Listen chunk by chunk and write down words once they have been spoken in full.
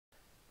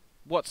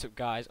What's up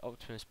guys,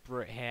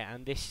 OptimusBrit here,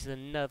 and this is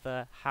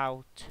another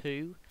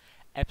how-to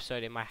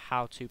episode in my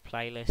how-to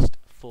playlist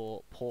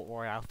for Port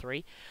Royale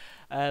 3.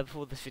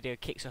 Before this video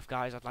kicks off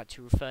guys, I'd like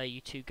to refer you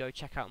to go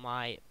check out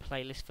my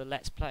playlist for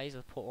Let's Plays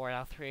of Port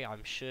Royale 3.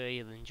 I'm sure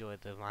you'll enjoy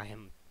them, I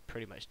am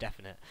pretty much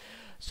definite.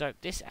 So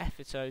this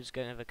episode is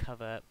going to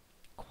cover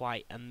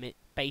quite a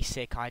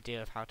basic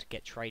idea of how to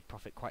get trade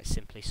profit quite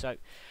simply. So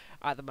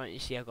at the moment you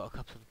see I've got a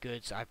couple of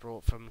goods I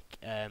brought from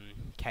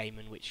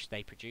Cayman which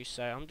they produce,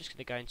 so I'm just going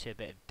to go into a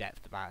bit of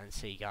depth about it and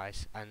see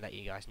guys and let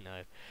you guys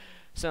know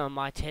some of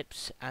my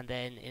tips, and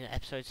then in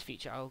episodes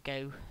future I'll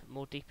go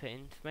more deeper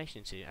information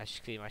into it. As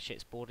you can see my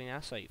shit's boarding now,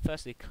 so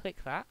firstly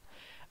click that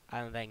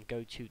and then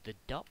go to the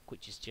dock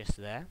which is just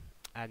there,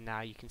 and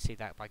now you can see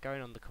that by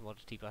going on the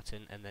commodity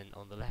button and then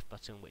on the left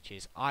button which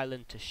is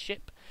island to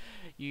ship,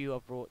 you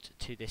are brought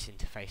to this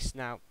interface.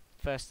 Now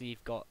firstly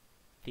you've got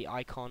the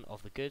icon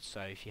of the goods, so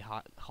if you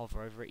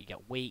hover over it you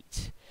get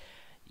wheat,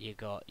 you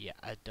got your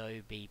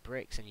adobe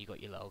bricks, and you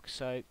got your logs.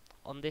 So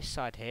on this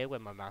side here where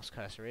my mouse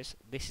cursor is,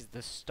 this is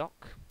the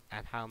stock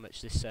and how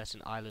much this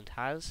certain island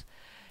has.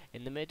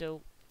 In the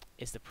middle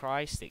is the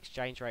price, the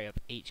exchange rate of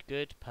each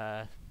good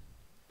per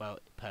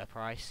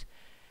price,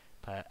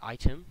 per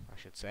item I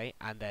should say,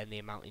 and then the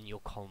amount in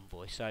your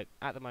convoy. So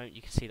at the moment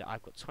you can see that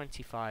I've got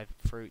 25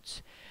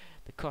 fruits,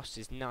 the cost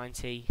is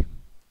 90,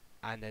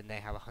 and then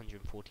they have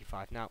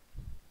 145. Now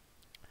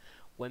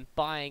when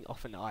buying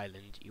off an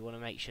island you want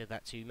to make sure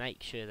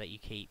that you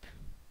keep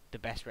the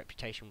best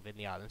reputation within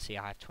the island. See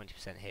I have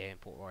 20% here in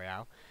Port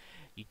Royale.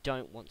 You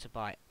don't want to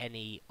buy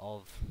any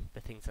of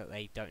the things that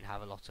they don't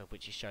have a lot of,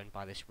 which is shown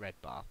by this red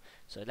bar.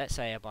 So let's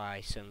say I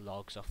buy some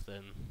logs off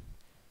them,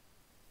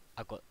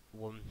 I've got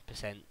 1%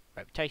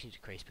 reputation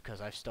decrease because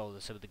I've stolen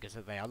some of the goods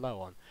that they are low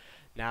on.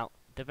 Now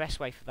the best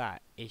way for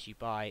that is you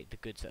buy the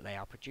goods that they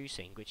are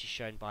producing, which is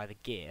shown by the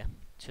gear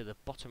to the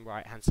bottom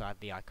right hand side of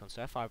the icon.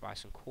 So if I buy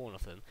some corn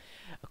off them,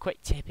 a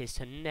quick tip is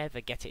to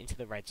never get it into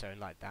the red zone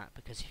like that,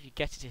 because if you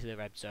get it into the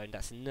red zone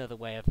that's another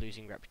way of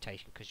losing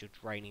reputation because you're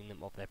draining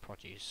them of their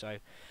produce. So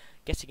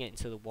getting it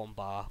into the 1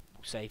 bar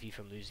will save you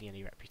from losing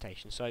any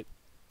reputation. So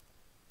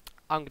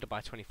I'm going to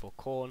buy 24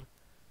 corn,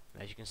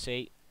 and as you can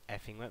see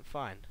everything went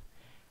fine.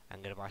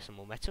 I'm going to buy some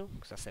more metal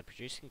because that's they're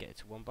producing, get it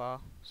to 1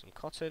 bar, some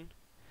cotton,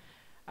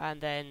 and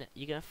then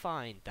you're going to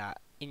find that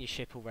in your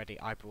ship already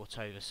I brought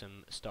over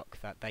some stock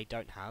that they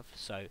don't have.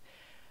 So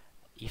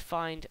you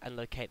find and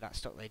locate that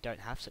stock they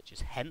don't have, such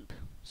as hemp,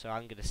 so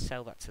I'm going to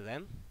sell that to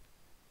them.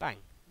 Bang,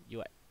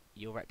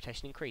 your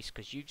reputation increased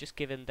because you've just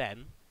given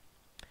them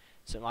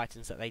some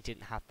items that they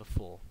didn't have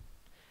before.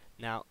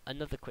 Now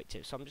another quick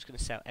tip, so I'm just going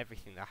to sell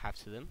everything that I have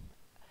to them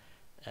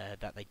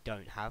that they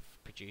don't have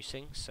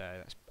producing, so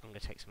I'm going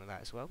to take some of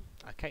that as well.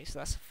 Okay, so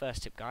that's the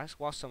first tip guys.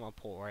 Whilst I'm on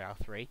Port Royale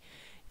 3,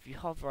 if you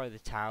hover over the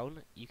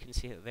town you can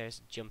see that there's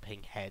a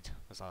jumping head,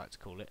 as I like to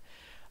call it,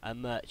 a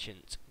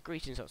merchant.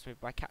 Greetings OptimusBrit,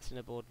 by captain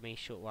aboard me a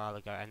short while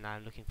ago, and now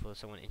I'm looking for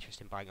someone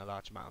interested in buying a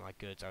large amount of my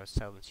goods. I will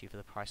sell them to you for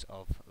the price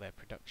of their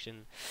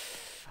production.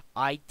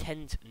 I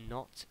tend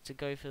not to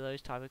go for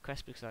those type of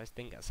quests because I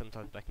think that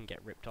sometimes I can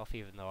get ripped off,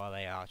 even though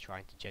they are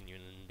trying to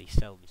genuinely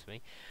sell them to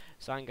me.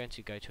 So I'm going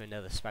to go to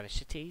another Spanish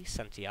city,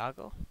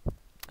 Santiago,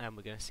 and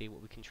we're going to see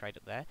what we can trade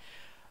up there.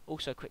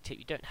 Also, quick tip,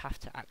 you don't have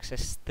to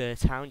access the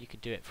town, you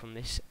can do it from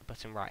this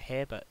button right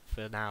here, but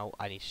for now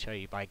I need to show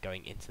you by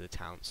going into the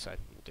town, so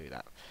we'll do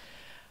that.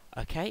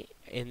 Okay,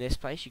 in this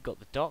place you've got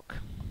the dock.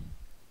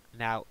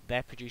 Now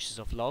they're producers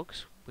of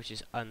logs, which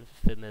is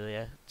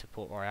unfamiliar to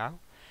Port Royale,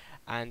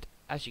 and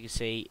as you can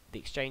see the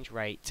exchange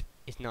rate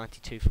is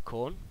 92 for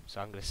corn, so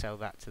I'm going to sell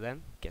that to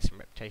them, get some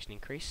reputation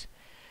increase.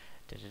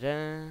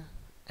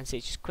 And see,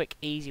 it's just a quick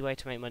easy way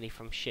to make money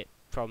from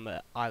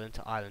island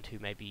to island, who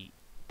maybe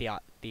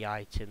the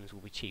items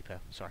will be cheaper.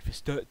 Sorry for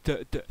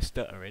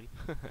stuttering.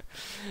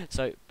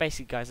 So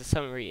basically guys, the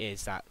summary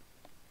is that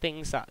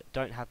things that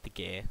don't have the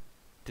gear,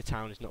 the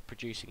town is not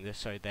producing this,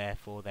 so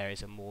therefore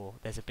there's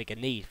a bigger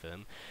need for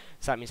them.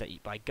 So that means that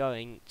by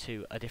going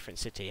to a different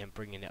city and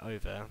bringing it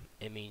over,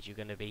 it means you're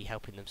going to be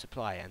helping them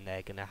supply, and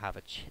they're going to have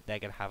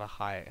a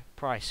higher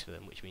price for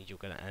them, which means you're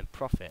going to earn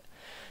profit.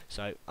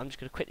 So I'm just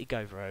going to quickly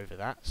go over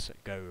that.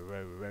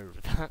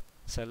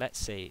 So let's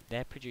see,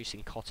 they're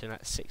producing cotton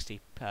at 60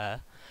 per,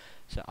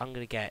 so I'm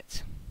going to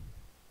get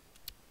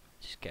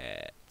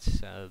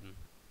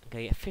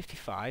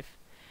 55,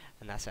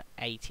 and that's at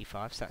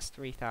 85, so that's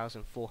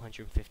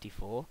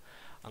 3,454.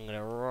 I'm going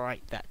to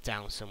write that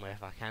down somewhere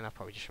if I can. I'll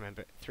probably just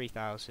remember it.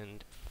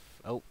 3,000,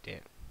 oh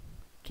dear,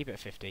 keep it at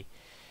 50.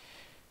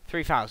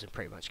 3,000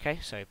 pretty much, okay,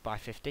 so buy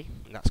 50,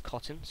 and that's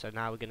cotton. So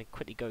now we're going to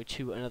quickly go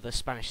to another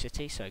Spanish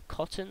city, so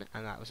cotton,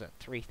 and that was at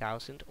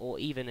 3,000, or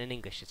even an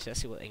English city.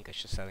 Let's see what the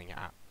English are selling it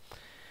at.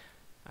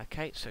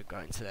 Okay, so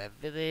going to their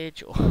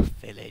village, or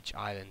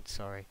island,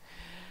 sorry.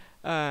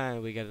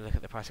 We're going to look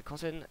at the price of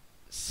cotton.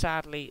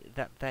 Sadly,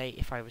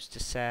 if I was to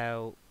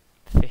sell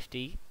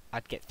 50,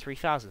 I'd get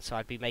 3,000, so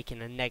I'd be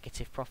making a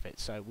negative profit.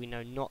 So we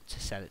know not to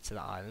sell it to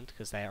the island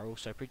because they are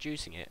also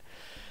producing it.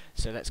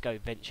 So let's go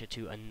venture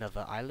to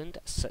another island,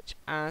 such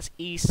as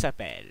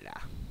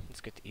Isabela.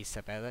 let's go to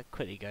Isabella,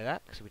 quickly go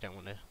that, because we don't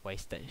want to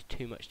waste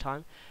too much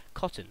time.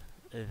 Cotton,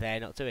 they're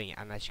not doing it,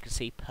 and as you can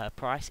see per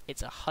price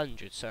it's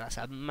 100, so that's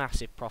a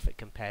massive profit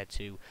compared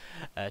to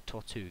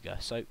Tortuga.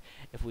 So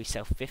if we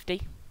sell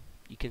 50,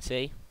 you can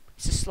see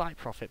it's a slight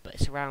profit, but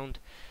it's around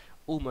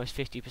almost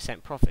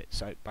 50% profit.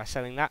 So by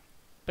selling that,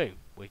 boom,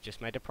 we've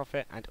just made a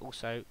profit and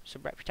also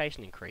some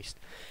reputation increased.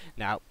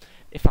 Now,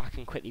 if I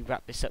can quickly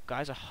wrap this up,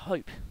 guys, I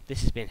hope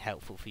this has been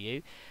helpful for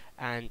you,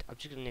 and I'm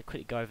just going to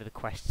quickly go over the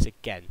quests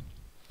again.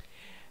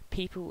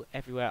 People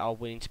everywhere are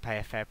willing to pay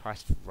a fair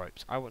price for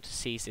ropes. I want to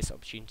seize this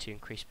opportunity to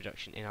increase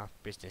production in our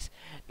business.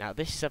 Now,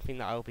 this is something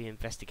that I'll be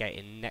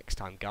investigating next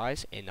time,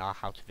 guys, in our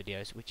how-to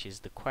videos, which is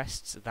the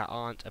quests that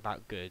aren't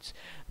about goods.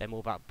 They're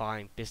more about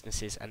buying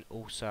businesses and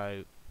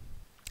also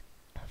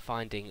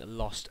finding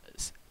lost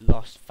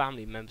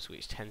family members,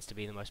 which tends to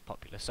be the most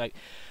popular. So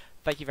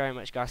thank you very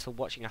much, guys, for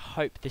watching. I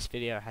hope this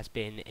video has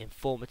been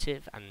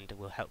informative and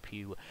will help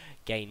you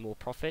gain more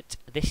profit.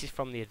 This is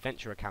from the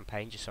adventurer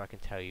campaign, just so I can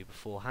tell you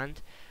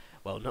beforehand.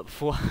 Well, not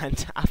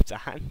beforehand,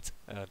 afterhand.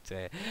 Oh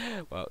dear.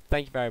 Well,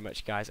 thank you very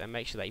much, guys, and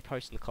make sure that you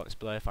post in the comments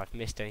below if I've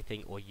missed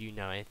anything or you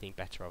know anything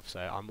better of. So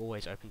I'm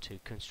always open to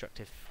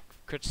constructive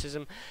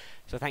criticism.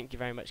 So thank you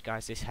very much,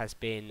 guys. This has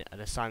been an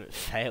assignment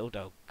failed.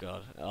 Oh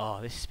god.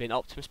 Oh, this has been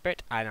OptimusBrit,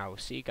 and I will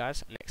see you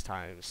guys next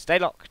time. Stay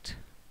locked.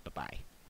 Bye bye.